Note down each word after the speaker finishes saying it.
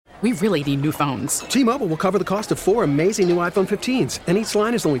We really need new phones. T-Mobile will cover the cost of 4 amazing new iPhone 15s, and each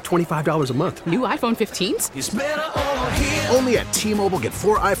line is only $25 a month. New iPhone 15s? It's better over here. Only at T-Mobile, get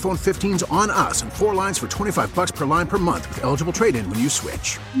 4 iPhone 15s on us and 4 lines for $25 per line per month with eligible trade-in when you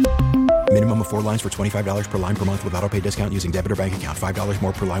switch. Minimum of 4 lines for $25 per line per month with autopay discount using debit or bank account. $5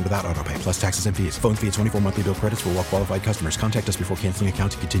 more per line without autopay, plus taxes and fees. Phone fee at 24 monthly bill credits for well-qualified customers. Contact us before canceling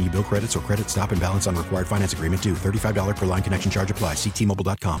account to continue bill credits or credit stop and balance on required finance agreement due. $35 per line connection charge applies. See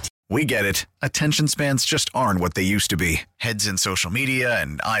T-Mobile.com. We get it. Attention spans just aren't what they used to be. Heads in social media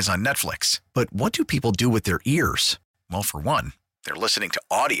and eyes on Netflix. But what do people do with their ears? Well, for one, they're listening to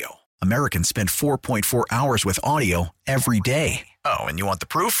audio. Americans spend 4.4 hours with audio every day. Oh, and you want the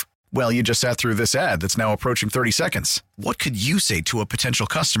proof? Well, you just sat through this ad that's now approaching 30 seconds. What could you say to a potential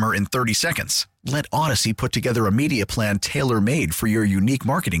customer in 30 seconds? Let Odyssey put together a media plan tailor-made for your unique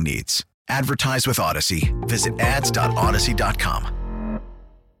marketing needs. Advertise with Odyssey. Visit ads.odyssey.com.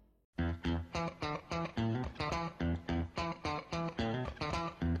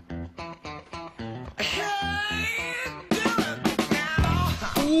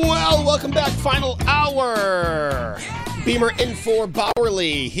 Well, welcome back. Final hour. Beamer in for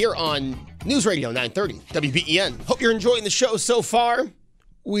Bowerly here on News Radio 930 WBEN. Hope you're enjoying the show so far.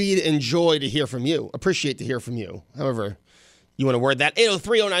 We'd enjoy to hear from you. Appreciate to hear from you. However, you want to word that.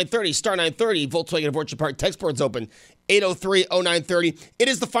 803-0930, star 930, Volkswagen of Orchard Park. Text board's open. 803-0930. It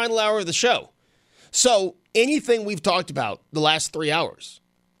is the final hour of the show. So anything we've talked about the last 3 hours,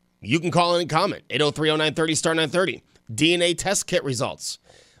 you can call in and comment. 803-0930, star 930. DNA test kit results.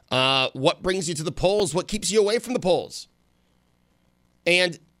 What brings you to the polls? What keeps you away from the polls?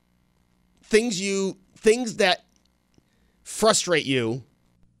 And things that frustrate you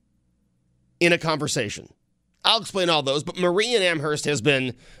in a conversation. I'll explain all those, but Marie in Amherst has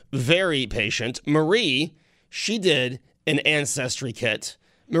been very patient. Marie, she did an ancestry kit.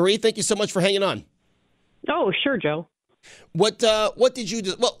 Marie, thank you so much for hanging on. Oh, sure, Joe. What did you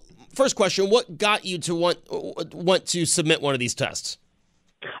do? Well, first question, what got you to want to submit one of these tests?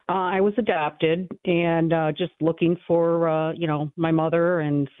 I was adopted and just looking for, my mother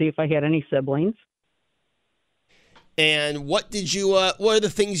and see if I had any siblings. And what are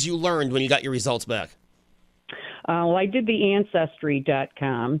the things you learned when you got your results back? Well, I did the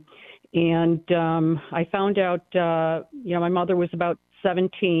Ancestry.com, and I found out, my mother was about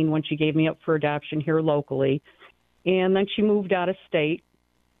 17 when she gave me up for adoption here locally, and then she moved out of state,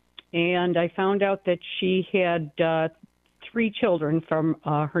 and I found out that she had 3 children from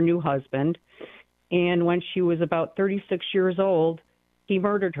her new husband, and when she was about 36 years old, he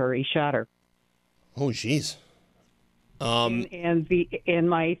murdered her. He shot her. Oh, jeez. And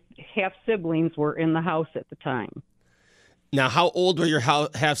my half siblings were in the house at the time. Now, how old were your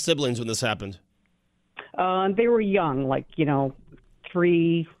half siblings when this happened? They were young,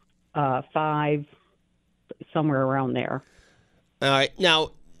 3, 5, somewhere around there. All right.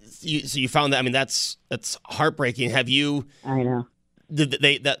 Now, you found that. I mean, that's heartbreaking. Have you? I know. Did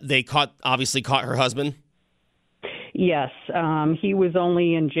they obviously caught her husband? Yes. He was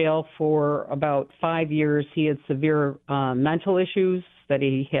only in jail for about 5 years. He had severe mental issues that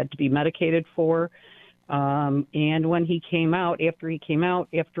he had to be medicated for. And when he came out,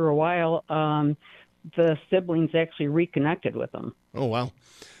 after a while, the siblings actually reconnected with him. Oh, wow.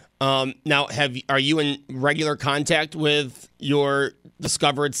 Now, are you in regular contact with your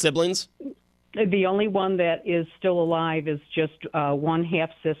discovered siblings? The only one that is still alive is just one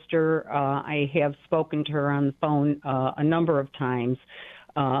half-sister. I have spoken to her on the phone a number of times,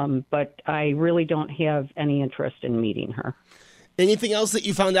 but I really don't have any interest in meeting her. Anything else that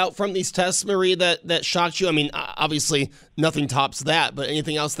you found out from these tests, Marie, that shocked you? I mean, obviously nothing tops that, but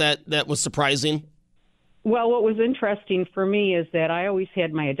anything else that was surprising? Well, what was interesting for me is that I always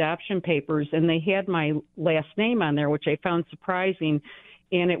had my adoption papers, and they had my last name on there, which I found surprising,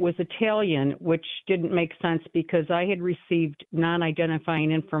 and it was Italian, which didn't make sense because I had received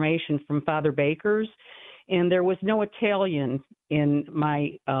non-identifying information from Father Baker's, and there was no Italian in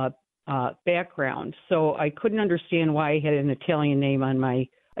my background, so I couldn't understand why I had an Italian name on my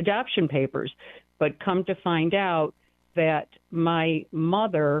adoption papers. But come to find out that my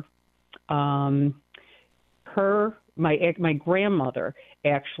mother, my grandmother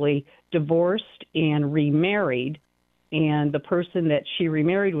actually divorced and remarried, and the person that she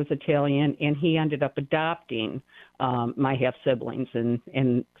remarried was Italian, and he ended up adopting my half siblings,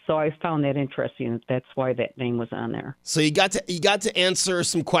 and so I found that interesting. That's why that name was on there. So you got to answer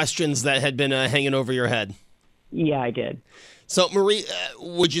some questions that had been hanging over your head. Yeah, I did. So Marie,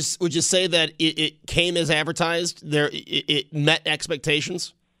 would you say that it came as advertised? It met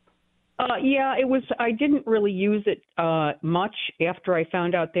expectations? Yeah, it was. I didn't really use it much after I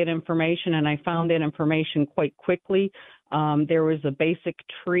found out that information, and I found that information quite quickly. There was a basic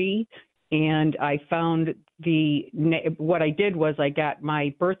tree, and I found what I did was I got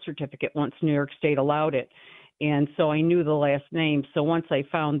my birth certificate once New York State allowed it, and so I knew the last name. So once I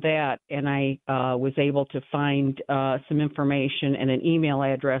found that, and I was able to find some information and an email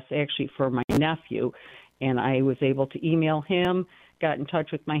address actually for my nephew, and I was able to email him, got in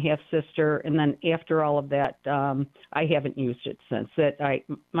touch with my half-sister, and then after all of that, I haven't used it since.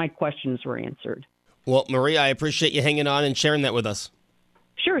 My questions were answered. Well, Marie, I appreciate you hanging on and sharing that with us.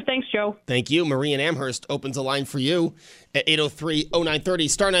 Sure. Thanks, Joe. Thank you. Marie in Amherst opens a line for you at 803-0930,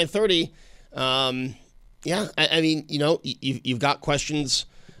 star 930. Yeah, I mean, you've got questions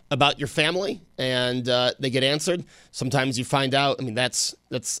about your family, and they get answered. Sometimes you find out, I mean, that's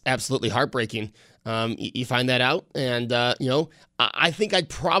absolutely heartbreaking. You find that out, and, I think I'd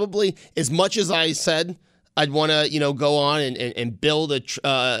probably, as much as I said I'd want to, go on and build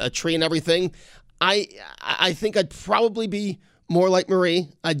a tree and everything, I think I'd probably be more like Marie.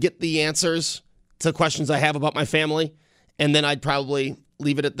 I'd get the answers to questions I have about my family, and then I'd probably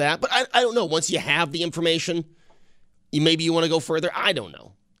leave it at that. But I don't know. Once you have the information, maybe you want to go further. I don't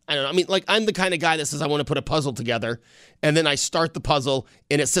know. I mean, like, I'm the kind of guy that says I want to put a puzzle together, and then I start the puzzle,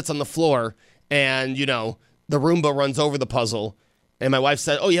 and it sits on the floor, and, the Roomba runs over the puzzle, and my wife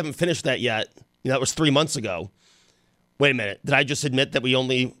said, "Oh, you haven't finished that yet. That was 3 months ago." Wait a minute. Did I just admit that we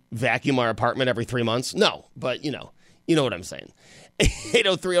only vacuum our apartment every 3 months? No, but, you know what I'm saying.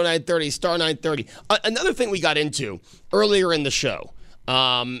 803-0930, star 930. Another thing we got into earlier in the show,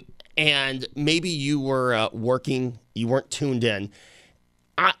 and maybe you were working, you weren't tuned in.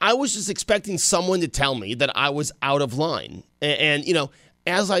 I was just expecting someone to tell me that I was out of line. And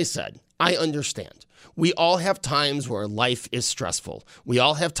as I said, I understand. We all have times where life is stressful. We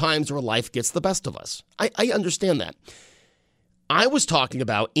all have times where life gets the best of us. I understand that. I was talking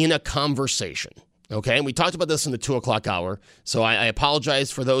about in a conversation, okay? And we talked about this in the 2 o'clock hour, so I apologize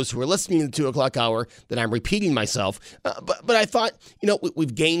for those who are listening in the 2 o'clock hour that I'm repeating myself. But I thought,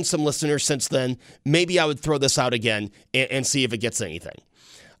 we've gained some listeners since then. Maybe I would throw this out again and see if it gets anything.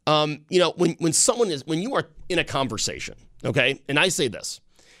 When you are in a conversation, okay, and I say this,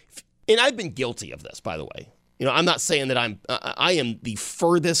 and I've been guilty of this, by the way. I'm not saying that I am the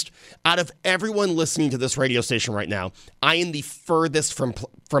furthest out of everyone listening to this radio station right now. I am the furthest from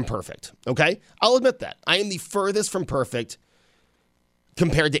perfect, okay? I'll admit that. I am the furthest from perfect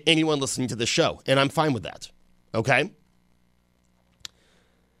compared to anyone listening to this show, and I'm fine with that, okay?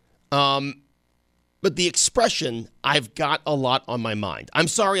 But the expression, "I've got a lot on my mind." I'm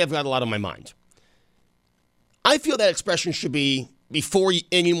sorry, I've got a lot on my mind. I feel that expression should be before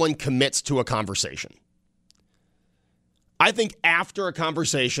anyone commits to a conversation. I think after a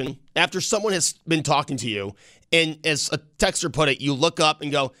conversation, after someone has been talking to you, and as a texter put it, you look up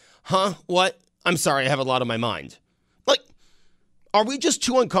and go, "Huh, what? I'm sorry, I have a lot on my mind." Like, are we just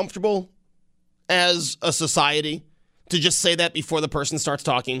too uncomfortable as a society to just say that before the person starts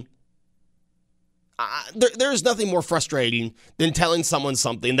talking? There's nothing more frustrating than telling someone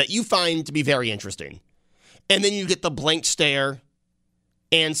something that you find to be very interesting, and then you get the blank stare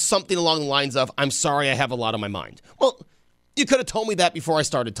and something along the lines of, "I'm sorry, I have a lot on my mind." Well, you could have told me that before I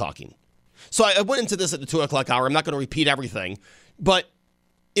started talking. So I went into this at the 2 o'clock hour. I'm not going to repeat everything, but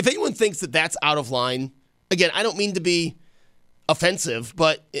if anyone thinks that that's out of line, again, I don't mean to be offensive,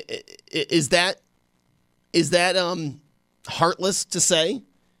 but is that heartless to say?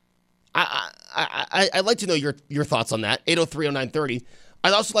 I'd like to know your thoughts on that. 803-0930.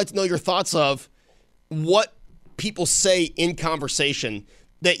 I'd also like to know your thoughts of what people say in conversation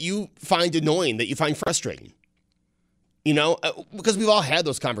that you find annoying, that you find frustrating. Because we've all had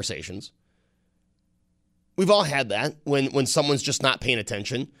those conversations. We've all had that when someone's just not paying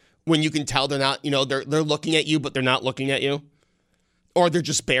attention, when you can tell they're not, they're looking at you, but they're not looking at you, or they're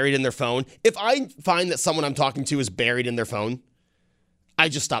just buried in their phone. If I find that someone I'm talking to is buried in their phone, I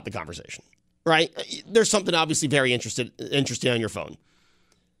just stop the conversation, right? There's something obviously very interesting on your phone.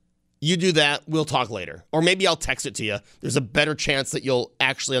 You do that, we'll talk later. Or maybe I'll text it to you. There's a better chance that you'll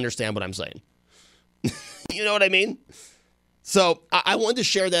actually understand what I'm saying. You know what I mean? So I wanted to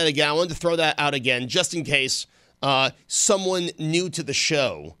share that again. I wanted to throw that out again just in case someone new to the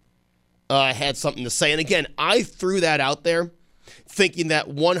show had something to say. And again, I threw that out there thinking that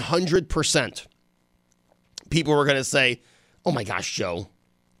 100% people were going to say, "Oh my gosh, Joe,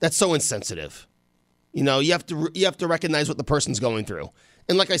 that's so insensitive." You have to recognize what the person's going through.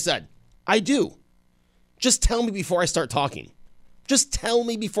 And like I said, I do. Just tell me before I start talking. Just tell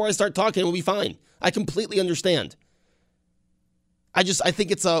me before I start talking, and we'll be fine. I completely understand. I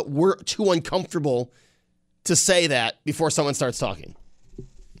think we're too uncomfortable to say that before someone starts talking.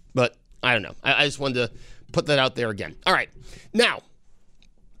 But I don't know. I just wanted to put that out there again. All right. Now,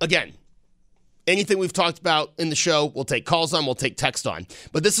 again, anything we've talked about in the show, we'll take calls on, we'll take text on.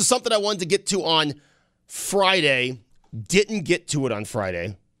 But this is something I wanted to get to on Friday. Didn't get to it on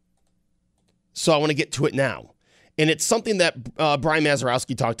Friday. So I want to get to it now. And it's something that Brian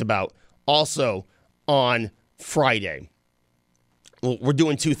Mazurowski talked about also on Friday. Well, we're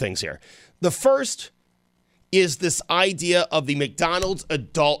doing two things here. The first is this idea of the McDonald's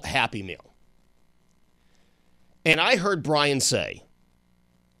adult Happy Meal. And I heard Brian say,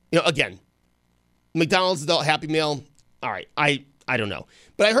 again, McDonald's adult Happy Meal, all right, I don't know.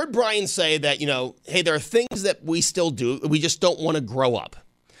 But I heard Brian say that, hey, there are things that we still do. We just don't want to grow up.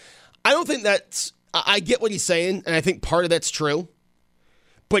 I don't think I get what he's saying, and I think part of that's true.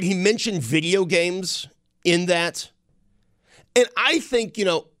 But he mentioned video games in that. And I think,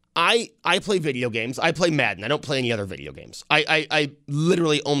 I play video games. I play Madden. I don't play any other video games. I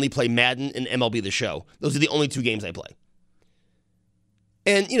literally only play Madden and MLB The Show. Those are the only two games I play.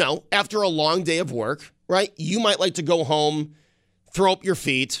 And, after a long day of work, right, you might like to go home, throw up your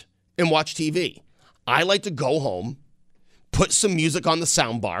feet, and watch TV. I like to go home, put some music on the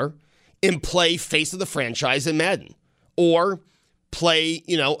soundbar, and play Face of the Franchise in Madden. Or play,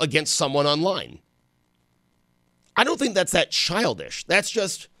 against someone online. I don't think that's that childish. That's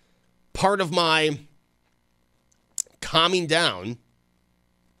just part of my calming down.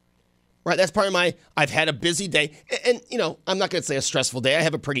 Right? That's part of I've had a busy day. And, I'm not going to say a stressful day. I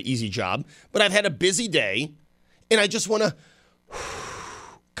have a pretty easy job. But I've had a busy day, and I just want to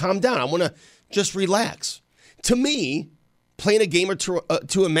calm down. I want to just relax. To me, playing a game or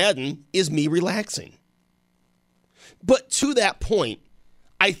two a Madden is me relaxing. But to that point,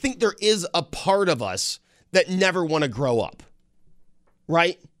 I think there is a part of us that never want to grow up,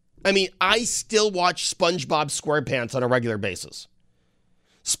 right? I mean, I still watch SpongeBob SquarePants on a regular basis.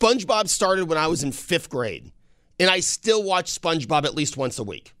 SpongeBob started when I was in 5th grade, and I still watch SpongeBob at least once a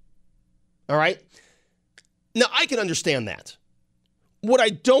week, all right? Now, I can understand that. What I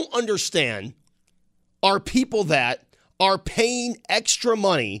don't understand are people that are paying extra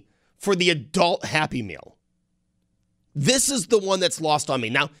money for the adult Happy Meal. This is the one that's lost on me.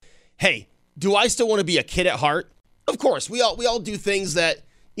 Now, hey, do I still want to be a kid at heart? Of course, we all do things that,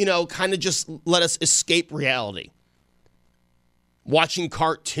 kind of just let us escape reality. Watching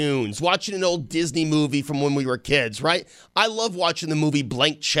cartoons, watching an old Disney movie from when we were kids, right? I love watching the movie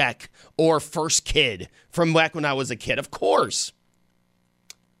Blank Check or First Kid from back when I was a kid, of course.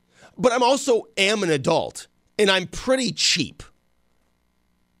 But I'm also an adult, and I'm pretty cheap.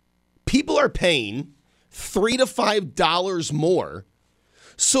 People are paying $3 to $5 more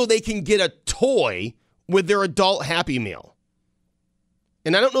so they can get a toy with their adult Happy Meal.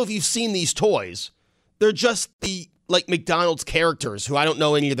 And I don't know if you've seen these toys. They're just the McDonald's characters who I don't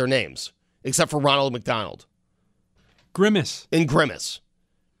know any of their names except for Ronald McDonald. Grimace. And Grimace.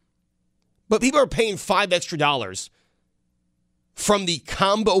 But people are paying $5 extra from the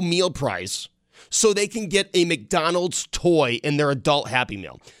combo meal price so they can get a McDonald's toy in their adult Happy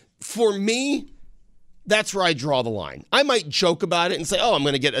Meal. For me, that's where I draw the line. I might joke about it and say, oh, I'm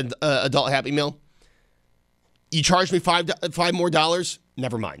going to get an adult Happy Meal. You charge me $5 more dollars?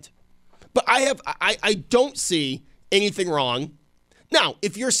 Never mind. But I don't see anything wrong. Now,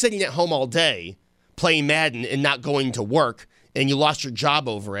 if you're sitting at home all day playing Madden and not going to work and you lost your job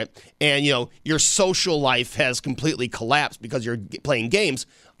over it and, your social life has completely collapsed because you're playing games,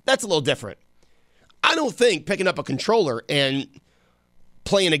 that's a little different. I don't think picking up a controller and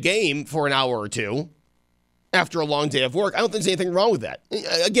playing a game for an hour or two after a long day of work, I don't think there's anything wrong with that.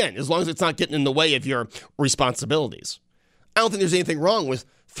 Again, as long as it's not getting in the way of your responsibilities. I don't think there's anything wrong with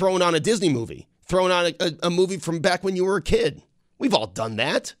throwing on a Disney movie, throwing on a movie from back when you were a kid. We've all done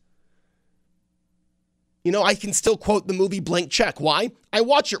that. I can still quote the movie Blank Check. Why? I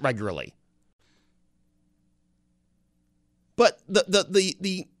watch it regularly. But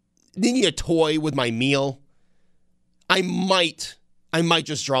the needing a toy with my meal, I might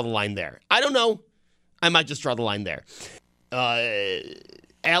just draw the line there. I don't know. I might just draw the line there.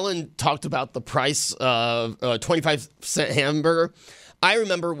 Alan talked about the price of a 25-cent hamburger. I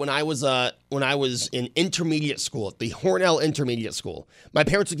remember when I was in intermediate school, at the Hornell Intermediate School, my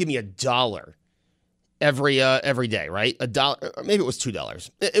parents would give me $1 every day, right? $1, or maybe it was $2.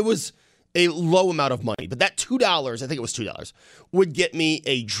 It was a low amount of money, but that $2, I think it was $2, would get me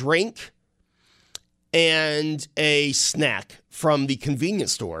a drink and a snack from the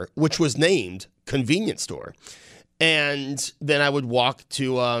convenience store, which was named Convenience Store. And then I would walk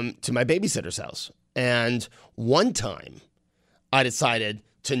to my babysitter's house. And one time, I decided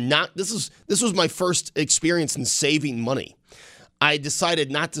to not. This was my first experience in saving money. I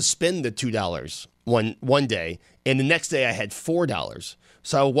decided not to spend the $2 one day, and the next day I had $4.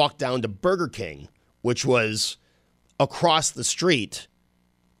 So I walked down to Burger King, which was across the street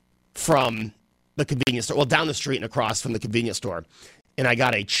from the convenience store. Well, down the street and across from the convenience store. And I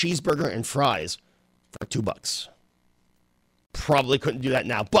got a cheeseburger and fries for $2. Probably couldn't do that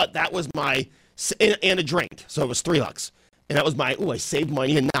now. But that was my, and a drink. So it was $3. And that was my, I saved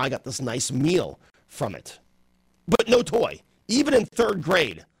money and now I got this nice meal from it. But no toy. Even in third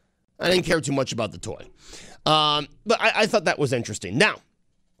grade, I didn't care too much about the toy. But I thought that was interesting. Now,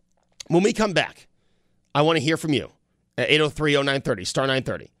 when we come back, I want to hear from you at 803-0930, star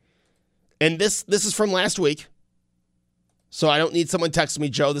 930. And this is from last week, so I don't need someone texting me,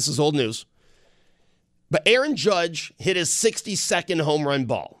 Joe, this is old news. But Aaron Judge hit his 62nd home run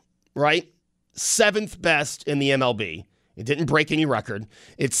ball, right? 7th best in the MLB. It didn't break any record.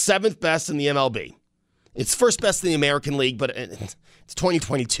 It's 7th best in the MLB. It's first best in the American League, but it's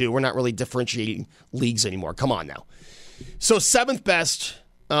 2022. We're not really differentiating leagues anymore. Come on now. So 7th best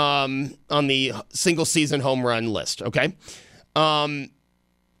on the single season home run list, okay? And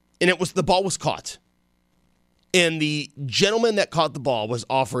the ball was caught. And the gentleman that caught the ball was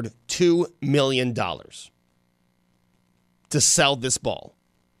offered $2 million to sell this ball.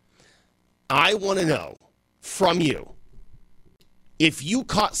 I want to know from you, if you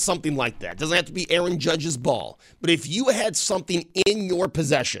caught something like that, it doesn't have to be Aaron Judge's ball, but if you had something in your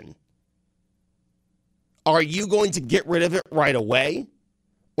possession, are you going to get rid of it right away?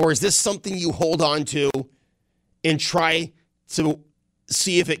 Or is this something you hold on to and try to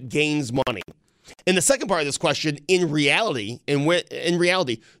see if it gains money? And the second part of this question, in reality,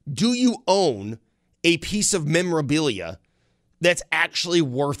 do you own a piece of memorabilia that's actually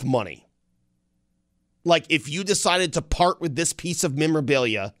worth money? Like, if you decided to part with this piece of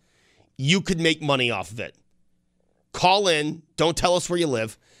memorabilia, you could make money off of it. Call in. Don't tell us where you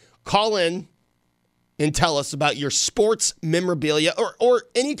live. Call in and tell us about your sports memorabilia or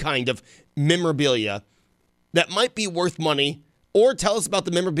any kind of memorabilia that might be worth money, or tell us about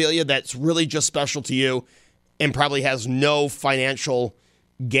the memorabilia that's really just special to you and probably has no financial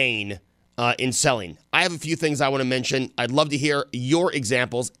gain in selling. I have a few things I want to mention. I'd love to hear your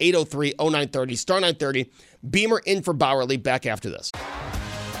examples. 803-0930, star 930. Beamer in for Bowerly. Back after this.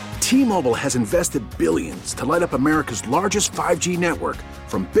 T-Mobile has invested billions to light up America's largest 5G network,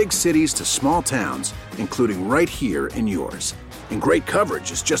 from big cities to small towns, including right here in yours. And great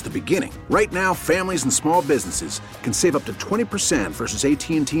coverage is just the beginning. Right now, families and small businesses can save up to 20% versus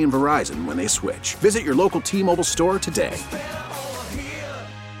AT&T and Verizon when they switch. Visit your local T-Mobile store today.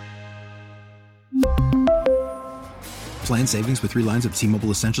 Plan savings with 3 lines of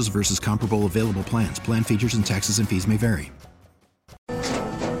T-Mobile Essentials versus comparable available plans. Plan features and taxes and fees may vary.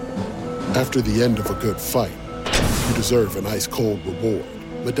 After the end of a good fight, you deserve an ice-cold reward.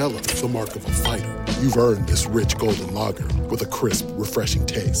 Modelo is the mark of a fighter. You've earned this rich golden lager with a crisp, refreshing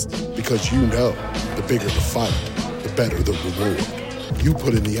taste. Because you know, the bigger the fight, the better the reward. You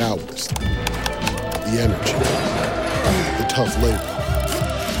put in the hours, the energy, the tough labor.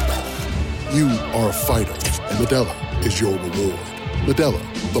 You are a fighter, and Modelo is your reward.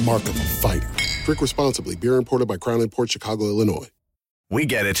 Modelo, the mark of a fighter. Drink responsibly. Beer imported by Crown Imports, Chicago, Illinois. We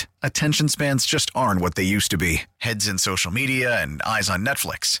get it. Attention spans just aren't what they used to be. Heads in social media and eyes on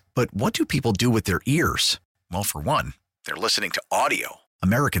Netflix. But what do people do with their ears? Well, for one, they're listening to audio.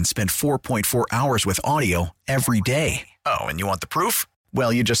 Americans spend 4.4 hours with audio every day. Oh, and you want the proof?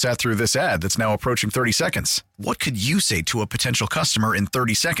 Well, you just sat through this ad that's now approaching 30 seconds. What could you say to a potential customer in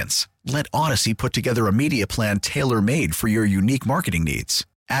 30 seconds? Let Odyssey put together a media plan tailor-made for your unique marketing needs.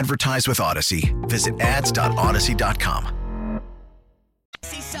 Advertise with Odyssey. Visit ads.odyssey.com.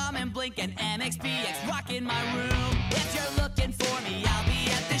 See some and Blink and MXPX rocking my room. If you're looking for me, I'll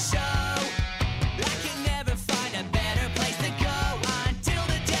be at the show. I can never find a better place to go until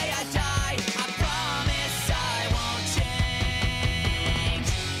the day I die. I promise I won't change.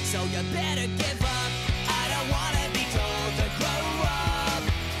 So you better give up. I don't want to be told to grow up.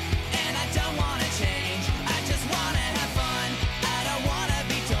 And I don't want to change. I just want to have fun. I don't want to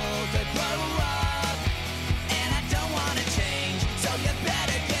be told to grow up. And I don't want to change. So you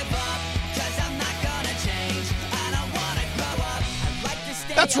better give up, 'cause I'm not gonna change. I don't wanna grow up. I'd like to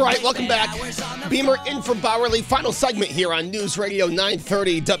stay. That's right. Welcome back. Beamer in for Bowerly. Final segment here on News Radio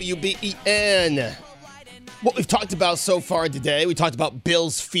 930 WBEN. What we've talked about so far today, we talked about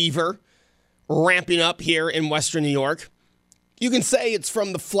Bills fever ramping up here in Western New York. You can say it's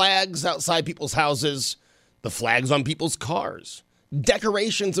from the flags outside people's houses, the flags on people's cars,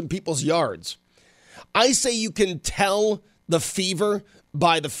 decorations in people's yards. I say you can tell the fever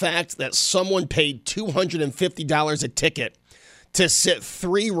by the fact that someone paid $250 a ticket to sit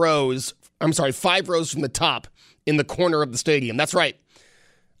 5 rows from the top in the corner of the stadium. That's right.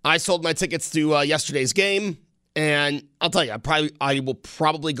 I sold my tickets to yesterday's game, and I'll tell you, I will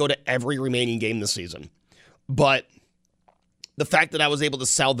probably go to every remaining game this season. But the fact that I was able to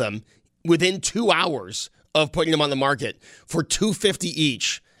sell them within 2 hours of putting them on the market for $250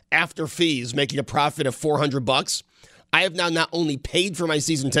 each after fees, making a profit of $400, I have now not only paid for my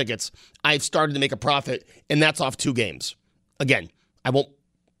season tickets, I've started to make a profit, and that's off 2 games. Again, I won't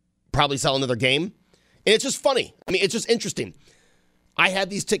probably sell another game. And it's just funny. I mean, it's just interesting. I had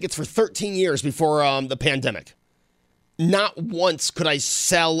these tickets for 13 years before the pandemic. Not once could I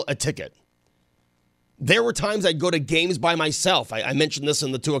sell a ticket. There were times I'd go to games by myself. I mentioned this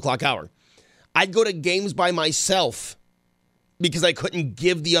in the 2 o'clock hour. I'd go to games by myself because I couldn't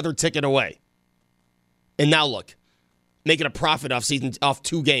give the other ticket away. And now look, making a profit off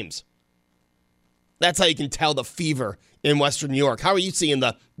 2 games. That's how you can tell the fever in Western New York. How are you seeing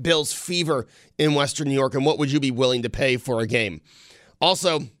the Bills' fever in Western New York, and what would you be willing to pay for a game?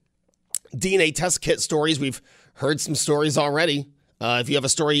 Also, DNA test kit stories. We've heard some stories already. If you have a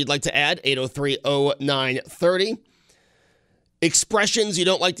story you'd like to add, 803-0930. Expressions you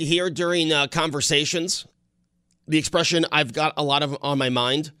don't like to hear during conversations. The expression, I've got a lot of on my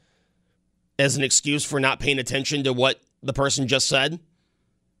mind, as an excuse for not paying attention to what the person just said.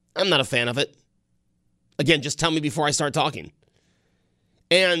 I'm not a fan of it. Again, just tell me before I start talking.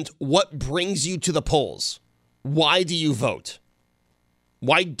 And what brings you to the polls? Why do you vote?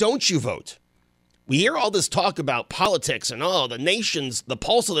 Why don't you vote? We hear all this talk about politics and the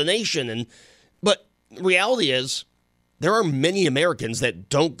pulse of the nation, but reality is there are many Americans that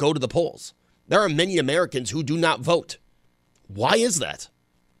don't go to the polls. There are many Americans who do not vote. Why is that?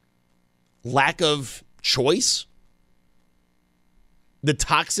 Lack of choice? The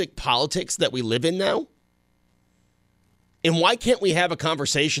toxic politics that we live in now? And why can't we have a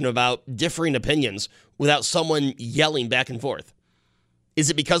conversation about differing opinions without someone yelling back and forth?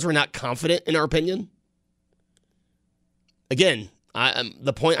 Is it because we're not confident in our opinion? Again,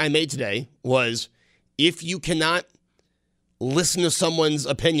 the point I made today was if you cannot listen to someone's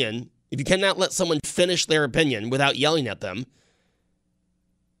opinion, if you cannot let someone finish their opinion without yelling at them,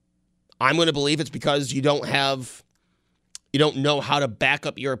 I'm going to believe it's because you don't know how to back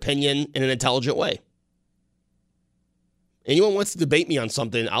up your opinion in an intelligent way. Anyone wants to debate me on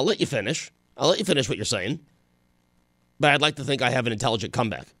something, I'll let you finish. I'll let you finish what you're saying. But I'd like to think I have an intelligent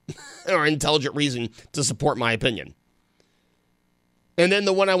comeback or an intelligent reason to support my opinion. And then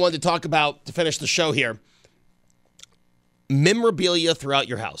the one I wanted to talk about to finish the show here, memorabilia throughout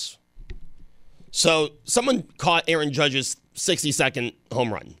your house. So someone caught Aaron Judge's 60-second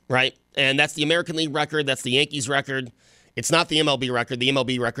home run, right? And that's the American League record. That's the Yankees record. It's not the MLB record. The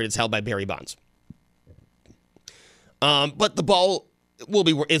MLB record is held by Barry Bonds. But the ball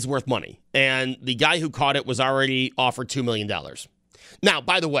is worth money. And the guy who caught it was already offered $2 million. Now,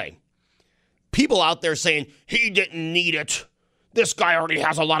 by the way, people out there saying, he didn't need it. This guy already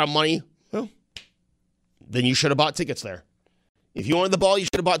has a lot of money. Well, then you should have bought tickets there. If you wanted the ball, you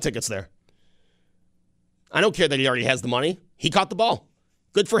should have bought tickets there. I don't care that he already has the money. He caught the ball.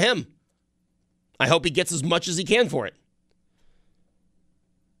 Good for him. I hope he gets as much as he can for it.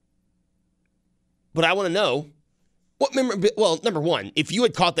 But I want to know, number one, if you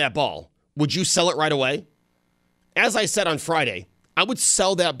had caught that ball, would you sell it right away? As I said on Friday, I would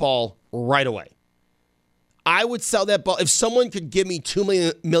sell that ball right away. I would sell that ball. If someone could give me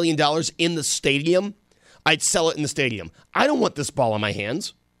 $2 million in the stadium, I'd sell it in the stadium. I don't want this ball on my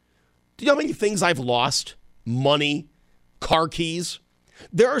hands. Do you know how many things I've lost? Money, car keys.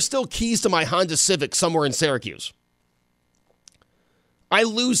 There are still keys to my Honda Civic somewhere in Syracuse. I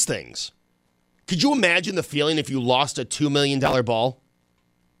lose things. Could you imagine the feeling if you lost a $2 million ball?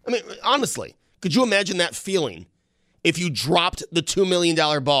 I mean, honestly, could you imagine that feeling if you dropped the $2 million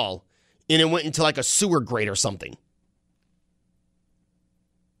ball and it went into like a sewer grate or something?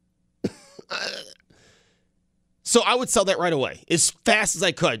 So I would sell that right away as fast as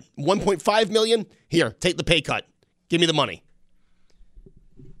I could. $1.5 million, here, take the pay cut. Give me the money.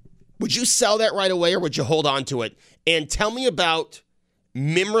 Would you sell that right away or would you hold on to it? And tell me about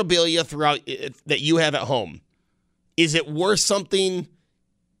memorabilia throughout that you have at home. Is it worth something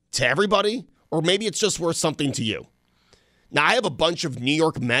to everybody? Or maybe it's just worth something to you? Now, I have a bunch of New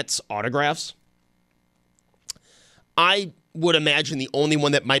York Mets autographs. I would imagine the only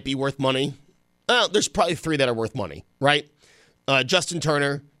one that might be worth money, there's probably 3 that are worth money, right? Justin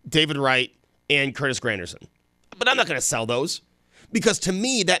Turner, David Wright, and Curtis Granderson. But I'm not going to sell those because to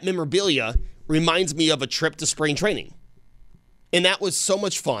me, that memorabilia reminds me of a trip to spring training. And that was so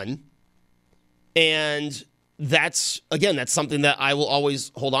much fun. And that's something that I will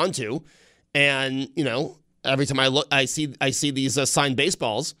always hold on to. And, every time I see these signed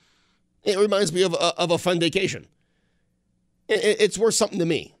baseballs, it reminds me of a fun vacation. It's worth something to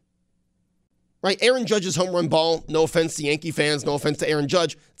me. Right? Aaron Judge's home run ball, no offense to Yankee fans, no offense to Aaron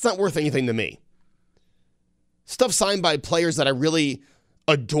Judge, it's not worth anything to me. Stuff signed by players that I really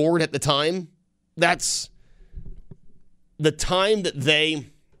adored at the time, that's the time that they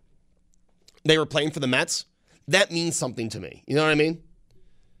were playing for the Mets, that means something to me. You know what I mean?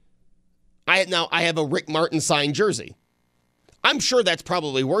 I have a Rick Martin signed jersey. I'm sure that's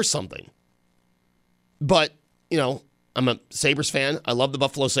probably worth something. But, I'm a Sabres fan. I love the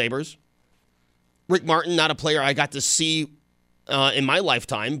Buffalo Sabres. Rick Martin, not a player I got to see in my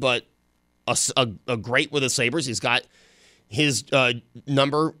lifetime, but a great with the Sabres. He's got his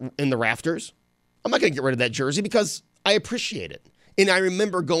number in the rafters. I'm not going to get rid of that jersey because I appreciate it. And I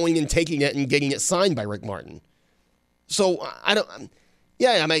remember going and taking it and getting it signed by Rick Martin. So I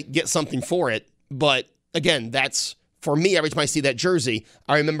might get something for it. But again, that's, for me, every time I see that jersey,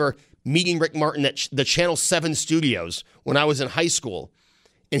 I remember meeting Rick Martin at the Channel 7 studios when I was in high school.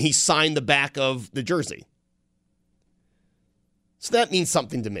 And he signed the back of the jersey. So that means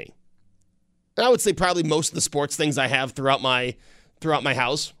something to me. And I would say probably most of the sports things I have throughout my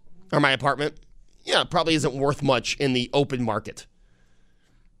house or my apartment, probably isn't worth much in the open market.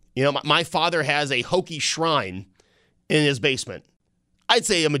 My father has a Hokie shrine in his basement. I'd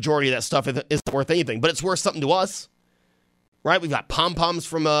say a majority of that stuff isn't worth anything, but it's worth something to us. Right? We've got pom-poms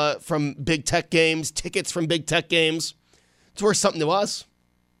from Big Tech games, tickets from Big Tech games. It's worth something to us.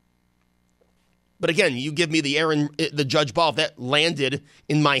 But again, you give me the Judge ball, if that landed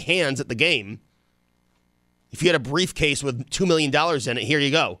in my hands at the game, if you had a briefcase with $2 million in it, here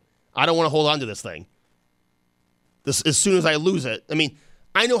you go. I don't want to hold on to this thing. As soon as I lose it,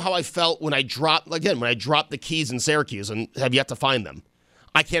 I know how I felt when I dropped the keys in Syracuse and have yet to find them.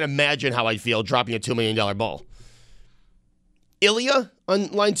 I can't imagine how I'd feel dropping a $2 million ball. Ilya on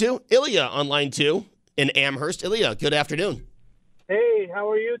line 2. Ilya on line 2 in Amherst. Ilya, good afternoon. Hey, how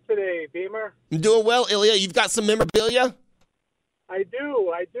are you today, Beamer? I'm doing well, Ilya. You've got some memorabilia? I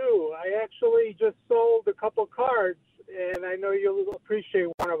do. I actually just sold a couple cards, and I know you'll appreciate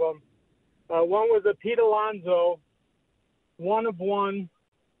one of them. One was a Pete Alonso, 1-of-1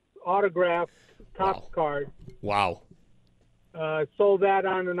 autographed Topps card. Wow. Sold that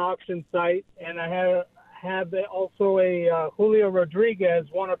on an auction site, and I have also a Julio Rodriguez,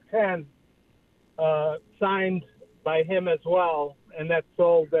 1-of-10, signed by him as well, and that's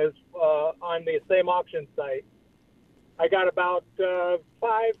sold as on the same auction site. I got about $575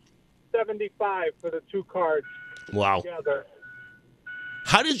 for the two cards. Wow. Together.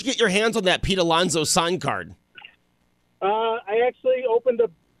 How did you get your hands on that Pete Alonso signed card? I actually opened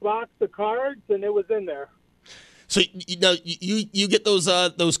a box of cards, and it was in there. So you get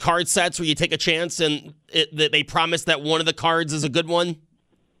those card sets where you take a chance and they promise that one of the cards is a good one?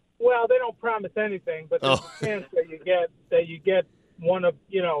 Well, they don't promise anything, but there's a chance that you get one of,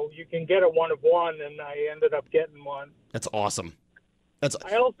 you can get a 1-of-1, and I ended up getting one. That's awesome.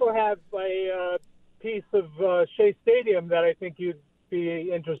 I also have a piece of Shea Stadium that I think you'd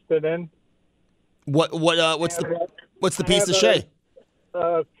be interested in. What's the piece of Shea?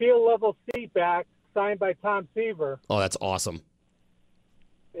 Field level seat back signed by Tom Seaver. Oh, that's awesome.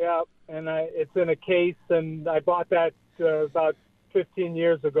 Yeah, and it's in a case, and I bought that about 15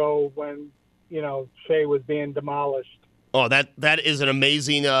 years ago when, Shea was being demolished. Oh, that is an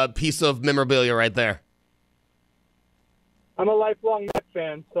amazing piece of memorabilia right there. I'm a lifelong Met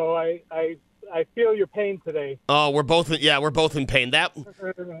fan, so I feel your pain today. Oh, we're both in pain. That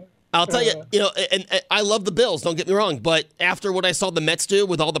I'll tell you, and I love the Bills, don't get me wrong, but after what I saw the Mets do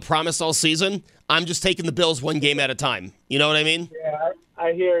with all the promise all season, I'm just taking the Bills one game at a time. You know what I mean? Yeah,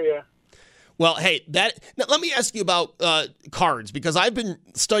 I hear you. Well, hey, now let me ask you about cards, because I've been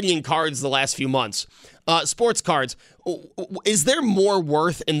studying cards the last few months. Sports cards. Is there more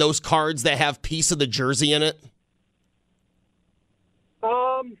worth in those cards that have piece of the jersey in it?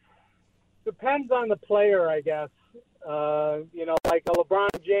 Depends on the player, I guess. Like a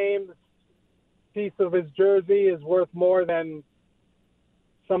LeBron James piece of his jersey is worth more than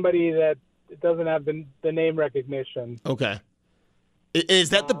somebody that doesn't have the name recognition. Okay. Is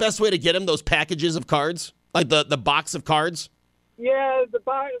that the best way to get him, those packages of cards? Like the box of cards? Yeah, the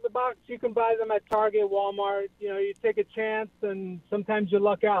box, you can buy them at Target, Walmart. You take a chance, and sometimes you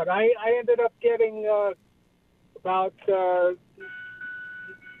luck out. I ended up getting about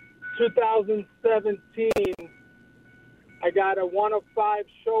 2017 I got a 1 of 5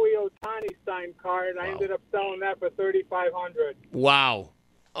 Shohei Ohtani signed card. I ended up selling that for $3,500. Wow.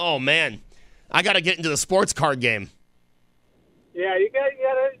 Oh, man. I got to get into the sports card game. Yeah, you got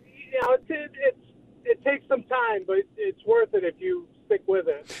to, it takes some time, but it's worth it if you stick with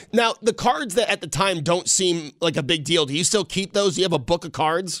it. Now, the cards that at the time don't seem like a big deal, do you still keep those? Do you have a book of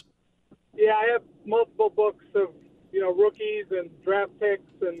cards? Yeah, I have multiple books of, rookies and draft picks.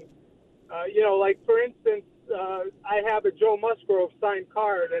 And, like, for instance, I have a Joe Musgrove signed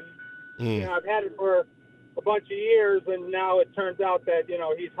card, and I've had it for a bunch of years, and now it turns out that,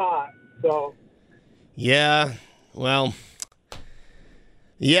 he's hot. So. Yeah, well...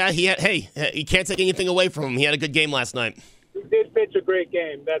 Yeah, you can't take anything away from him. He had a good game last night. He did pitch a great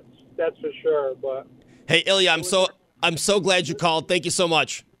game. That's for sure. But hey, Ilya, I'm so glad you called. Thank you so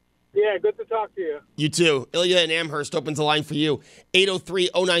much. Yeah, good to talk to you. You too. Ilya in Amherst opens the line for you.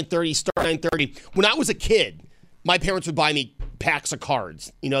 803-0930, star 930. When I was a kid, my parents would buy me packs of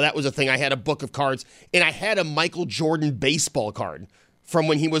cards. That was a thing. I had a book of cards, and I had a Michael Jordan baseball card from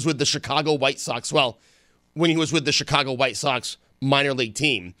when he was with the Chicago White Sox. Well, when he was with the Chicago White Sox minor league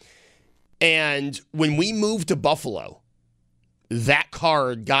team. And when we moved to Buffalo, that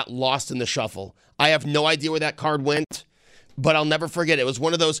card got lost in the shuffle. I have no idea where that card went, but I'll never forget it. It was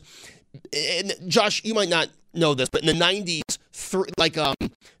one of those, and Josh, you might not know this, but in the 90s,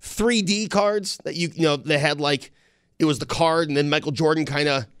 3D cards that they had it was the card and then Michael Jordan kind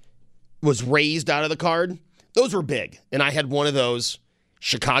of was raised out of the card. Those were big. And I had one of those,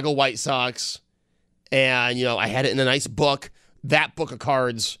 Chicago White Sox, and, I had it in a nice book. That book of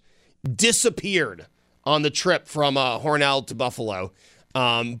cards disappeared on the trip from Hornell to Buffalo.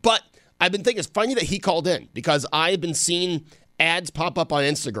 But I've been thinking, it's funny that he called in because I've been seeing ads pop up on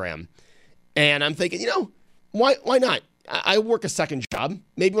Instagram. And I'm thinking, why not? I work a second job.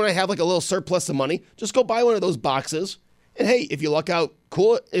 Maybe when I have a little surplus of money, just go buy one of those boxes. And hey, if you luck out,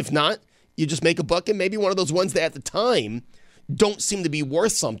 cool. If not, you just make a buck. And maybe one of those ones that at the time don't seem to be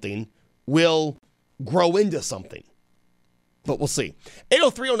worth something will grow into something. But we'll see.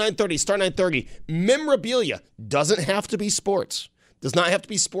 803-0930, star 930. Memorabilia doesn't have to be sports. Does not have to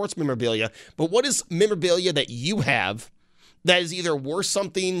be sports memorabilia. But what is memorabilia that you have that is either worth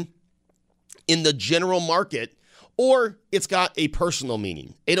something in the general market or it's got a personal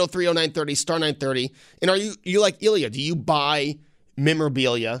meaning? 803-0930, star 930. And are you like Ilya? Do you buy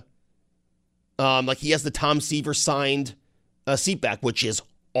memorabilia? Like he has the Tom Seaver signed seat back, which is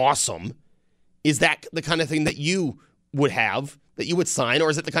awesome. Is that the kind of thing that you would have, that you would sign, or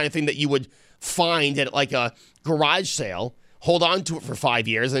is it the kind of thing that you would find at a garage sale, hold on to it for 5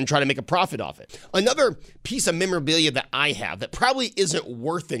 years, and then try to make a profit off it? Another piece of memorabilia that I have that probably isn't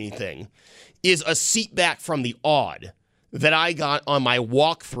worth anything is a seat back from the Odd that I got on my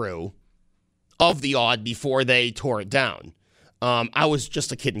walkthrough of the Odd before they tore it down. I was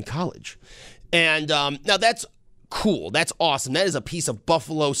just a kid in college. And now that's cool. That's awesome. That is a piece of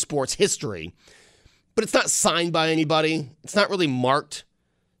Buffalo sports history. But it's not signed by anybody. It's not really marked.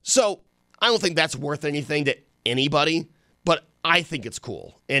 So I don't think that's worth anything to anybody, but I think it's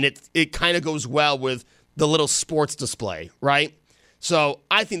cool. And it kind of goes well with the little sports display, right? So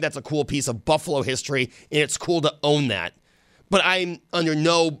I think that's a cool piece of Buffalo history, and it's cool to own that. But I'm under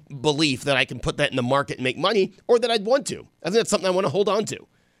no belief that I can put that in the market and make money, or that I'd want to. I think that's something I want to hold on to.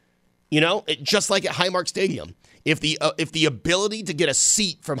 Just like at Highmark Stadium. If the ability to get a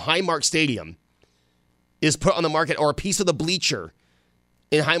seat from Highmark Stadium is put on the market, or a piece of the bleacher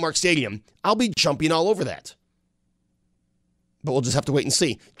in Highmark Stadium, I'll be jumping all over that. But we'll just have to wait and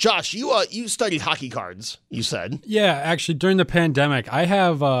see. Josh, you studied hockey cards, you said. Yeah, actually, during the pandemic, I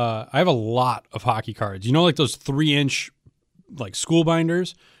have a lot of hockey cards. Those 3-inch school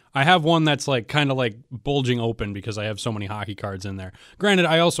binders? I have one that's kind of bulging open because I have so many hockey cards in there. Granted,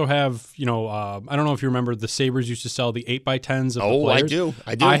 I also have, I don't know if you remember, the Sabres used to sell the 8x10s of the players.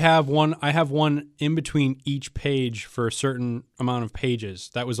 I do. I have one in between each page for a certain amount of pages.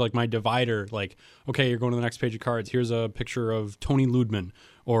 That was my divider. Okay, you're going to the next page of cards. Here's a picture of Tony Ludman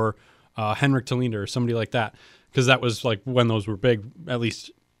or Henrik Tallinder or somebody like that. Because that was when those were big, at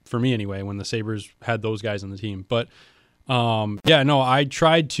least for me anyway, when the Sabres had those guys on the team. But I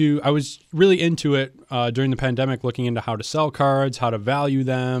was really into it during the pandemic, looking into how to sell cards, how to value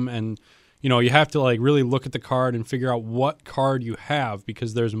them. And, you have to really look at the card and figure out what card you have,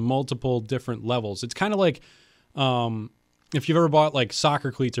 because there's multiple different levels. It's kind of if you've ever bought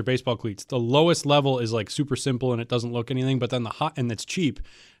soccer cleats or baseball cleats, the lowest level is super simple and it doesn't look anything, but then and it's cheap.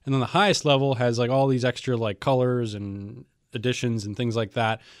 And then the highest level has all these extra colors and editions and things like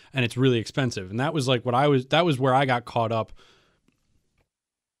that, and it's really expensive. And that was that was where I got caught up.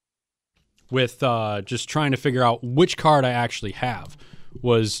 with just trying to figure out which card I actually have.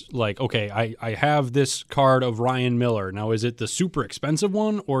 Was like, okay, I have this card of Ryan Miller. Now, is it the super expensive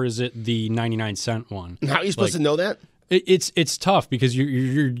one or is it the 99-cent one? How are you supposed to know that? It's tough because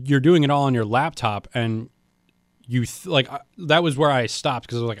you're doing it all on your laptop, and that was where I stopped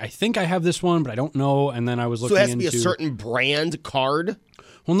because I was like, I think I have this one, but I don't know. And then I was looking into. So it has to be a certain brand card?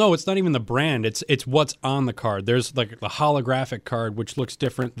 Well, no, it's not even the brand. It's what's on the card. There's like the holographic card, which looks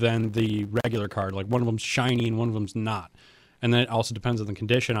different than the regular card. Like one of them's shiny and one of them's not. And then it also depends on the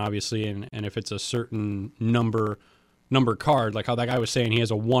condition, obviously, and if it's a certain number card, like how that guy was saying he has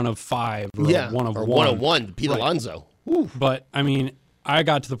a 1 of 5 or a 1 of 1. 1 of 1, Pete Alonso. But, I mean, I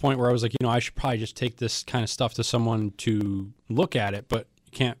got to the point where I was like, I should probably just take this kind of stuff to someone to look at it, but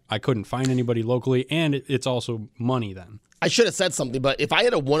I couldn't find anybody locally, and it's also money then. I should have said something, but if I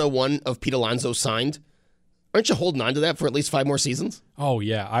had a 101 of Pete Alonso signed, aren't you holding on to that for at least 5 more seasons? Oh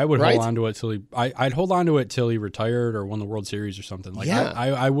yeah, I would hold on to it till I'd hold on to it till he retired or won the World Series or something. Like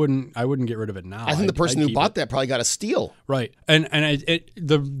I wouldn't get rid of it now. I think the person who bought that probably got a steal. Right, and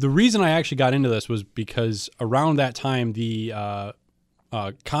the reason I actually got into this was because around that time the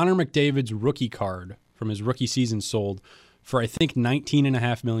Connor McDavid's rookie card from his rookie season sold for I think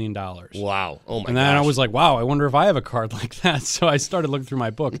 $19.5 million. Wow! Oh my! And then I was like, wow, I wonder if I have a card like that. So I started looking through my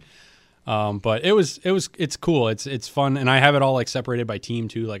book. But it's cool. It's fun, and I have it all like separated by team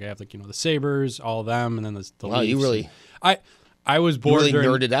too. Like I have like the Sabres, all of them, and then the wow, Leafs. You really I was bored. You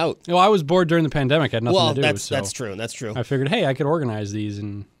really nerded out. Well, I was bored during the pandemic. I had nothing to do. That's true. That's true. I figured, hey, I could organize these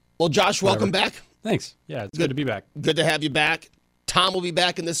and. Well, Josh, welcome back. Thanks. Yeah, it's good to be back. Good to have you back. Tom will be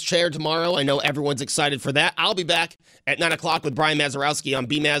back in this chair tomorrow. I know everyone's excited for that. I'll be back at 9 o'clock with Brian Mazurowski on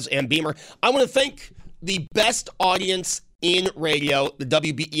BMaz and Beamer. I want to thank the best audience in radio, the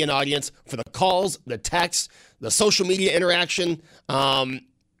WBEN audience, for the calls, the texts, the social media interaction.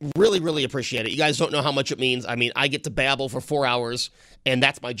 Really, really appreciate it. You guys don't know how much it means. I mean, I get to babble for 4 hours, and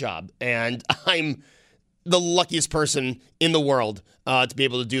that's my job. And I'm the luckiest person in the world to be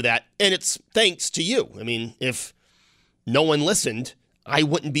able to do that. And it's thanks to you. I mean, if no one listened, I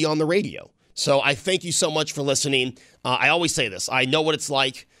wouldn't be on the radio. So I thank you so much for listening. I always say this. I know what it's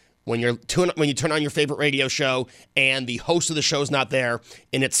like when you turn on your favorite radio show and the host of the show is not there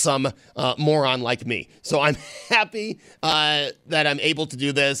and it's some moron like me. So I'm happy that I'm able to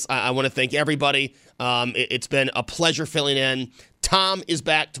do this. I want to thank everybody. It's been a pleasure filling in. Tom is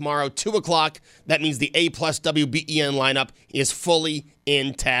back tomorrow, 2 o'clock. That means the A-plus WBEN lineup is fully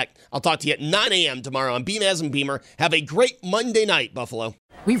intact. I'll talk to you at 9 a.m. tomorrow on BMaz and Beamer. Have a great Monday night, Buffalo.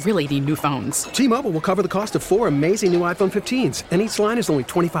 We really need new phones. T-Mobile will cover the cost of 4 amazing new iPhone 15s, and each line is only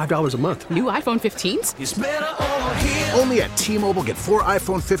 $25 a month. New iPhone 15s? It's better over here. Only at T-Mobile, get 4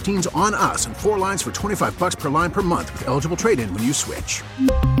 iPhone 15s on us and 4 lines for $25 per line per month with eligible trade-in when you switch.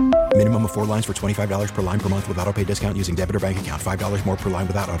 Minimum of 4 lines for $25 per line per month with autopay discount using debit or bank account. $5 more per line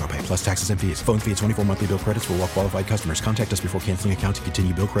without autopay, plus taxes and fees. Phone fee at 24 monthly bill credits for well-qualified customers. Contact us before canceling account to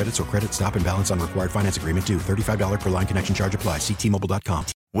continue bill credits or credit stop and balance on required finance agreement due. $35 per line connection charge applies. See T-Mobile.com.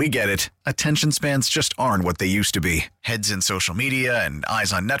 We get it. Attention spans just aren't what they used to be. Heads in social media and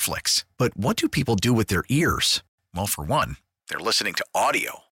eyes on Netflix. But what do people do with their ears? Well, for one, they're listening to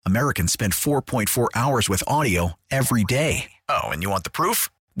audio. Americans spend 4.4 hours with audio every day. Oh, and you want the proof?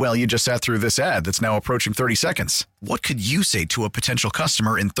 Well, you just sat through this ad that's now approaching 30 seconds. What could you say to a potential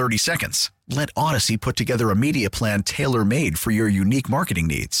customer in 30 seconds? Let Odyssey put together a media plan tailor-made for your unique marketing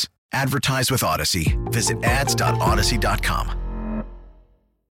needs. Advertise with Odyssey. Visit ads.odyssey.com.